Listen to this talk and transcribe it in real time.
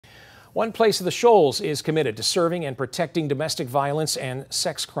One Place of the Shoals is committed to serving and protecting domestic violence and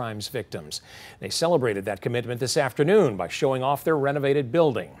sex crimes victims. They celebrated that commitment this afternoon by showing off their renovated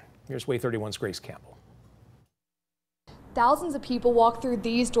building. Here's Way 31's Grace Campbell. Thousands of people walk through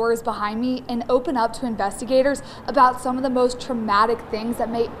these doors behind me and open up to investigators about some of the most traumatic things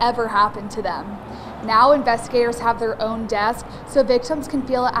that may ever happen to them. Now investigators have their own desk so victims can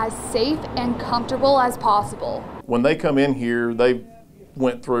feel as safe and comfortable as possible. When they come in here, they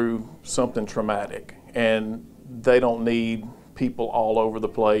went through something traumatic and they don't need people all over the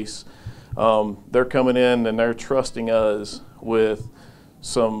place. They're coming in and they're trusting us with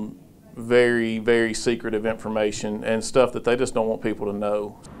some very, very secretive information and stuff that they just don't want people to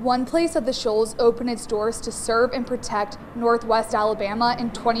know. One Place of the Shoals opened its doors to serve and protect Northwest Alabama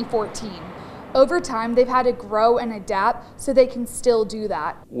in 2014. Over time, they've had to grow and adapt so they can still do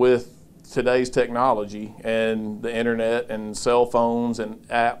that. With today's technology and the internet and cell phones and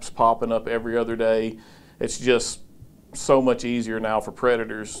apps popping up every other day, it's just so much easier now for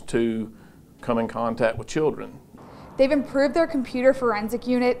predators to come in contact with children. They've improved their computer forensic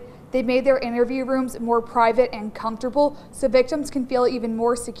unit. They've made their interview rooms more private and comfortable so victims can feel even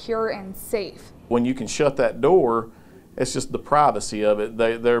more secure and safe. When you can shut that door, it's just the privacy of it.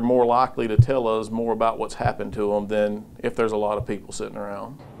 They're more likely to tell us more about what's happened to them than if there's a lot of people sitting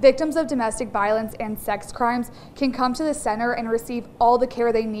around. Victims of domestic violence and sex crimes can come to the center and receive all the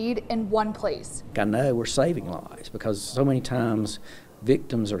care they need in one place. I know we're saving lives because so many times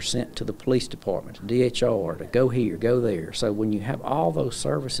victims are sent to the police department, to DHR, to go here, go there. So when you have all those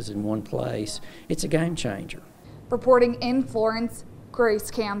services in one place, it's a game changer. Reporting in Florence, Grace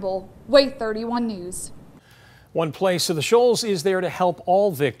Campbell, Way 31 News. One Place of the Shoals is there to help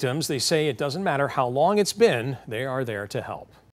all victims. They say it doesn't matter how long it's been, they are there to help.